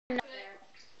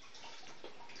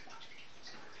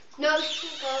No, she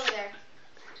can't go over there.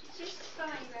 It's just fine,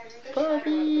 Gregory.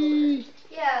 Puppy!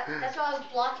 Yeah, that's why I was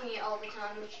blocking it all the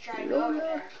time, when she tried to go over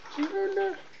there.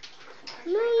 Lola!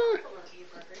 Lola!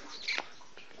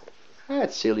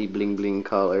 That silly bling bling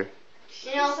collar.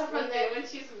 And also from there. When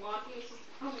she's walking, she's...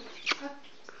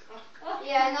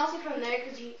 Yeah, and also from there,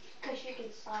 because she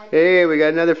can slide. Hey, we got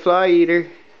another fly eater.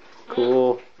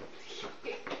 Cool.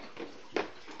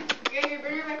 Gregory,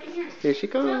 bring her back in here. Here she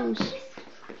comes.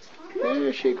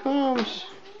 Here she comes.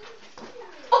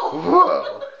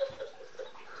 Whoa!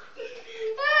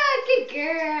 Ah, good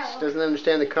girl. She doesn't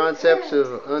understand the concepts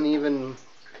of uneven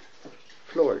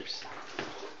floors.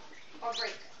 Or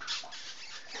break.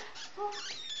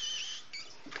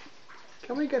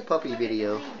 Can we get puppy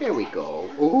video? Here we go.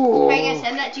 Ooh. Are you going to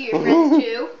send that to your friends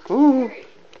too? Ooh.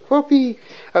 Puppy.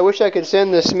 I wish I could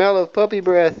send the smell of puppy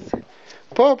breath.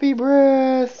 Puppy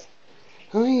breath.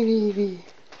 Hi, baby.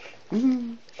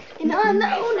 Mm. And I'm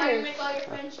the owner. You make all your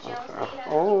friends jealous that you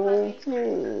have Oh.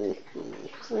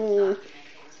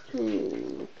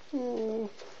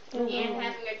 and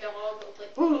having a dog with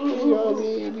like Yeah,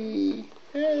 baby.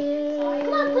 Hey.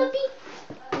 Come on, puppy.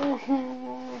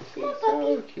 Oh, she's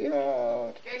so cute.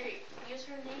 Gregory, use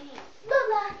her name.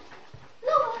 Lola.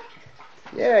 Lola.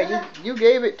 Yeah, you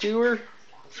gave it to her.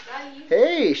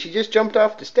 Hey, she just jumped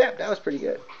off the step. That was pretty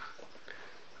good.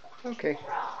 Okay.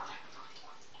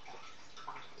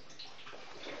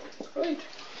 Right.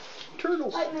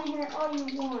 Turtles. Bite my hair all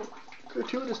you want.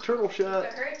 Gratuitous turtle shot.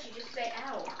 If it hurts, you just say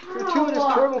ow. Gratuitous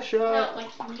turtle No, shot.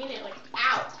 like you mean it, like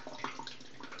ow.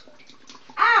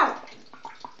 Ow.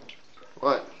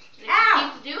 What? And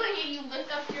if you keep doing it, you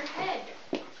lift up your head.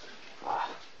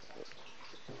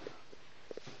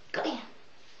 Bam.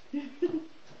 You're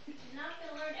not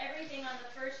going to learn everything on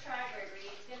the first try, Gregory.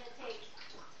 It's going to take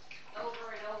over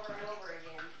and over and over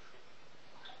again.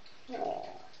 Go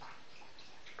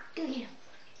get him.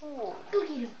 Go get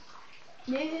him.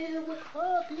 No.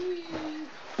 Puppy.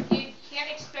 You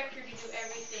can't expect her to do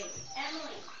everything.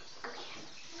 Emily.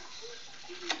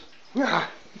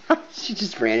 She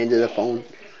just ran into the phone.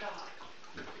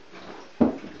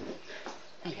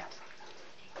 Hey,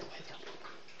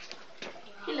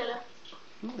 Lola.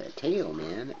 Oh, that tail,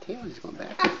 man. That tail is going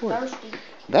back and forth.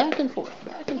 Back and forth.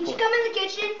 Back and Can she forth. come in the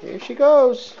kitchen? There she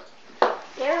goes.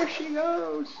 There she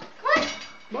goes. Come on.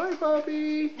 Bye,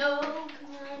 puppy. No, come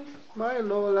on. Bye,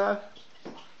 Lola.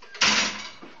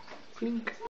 Clink.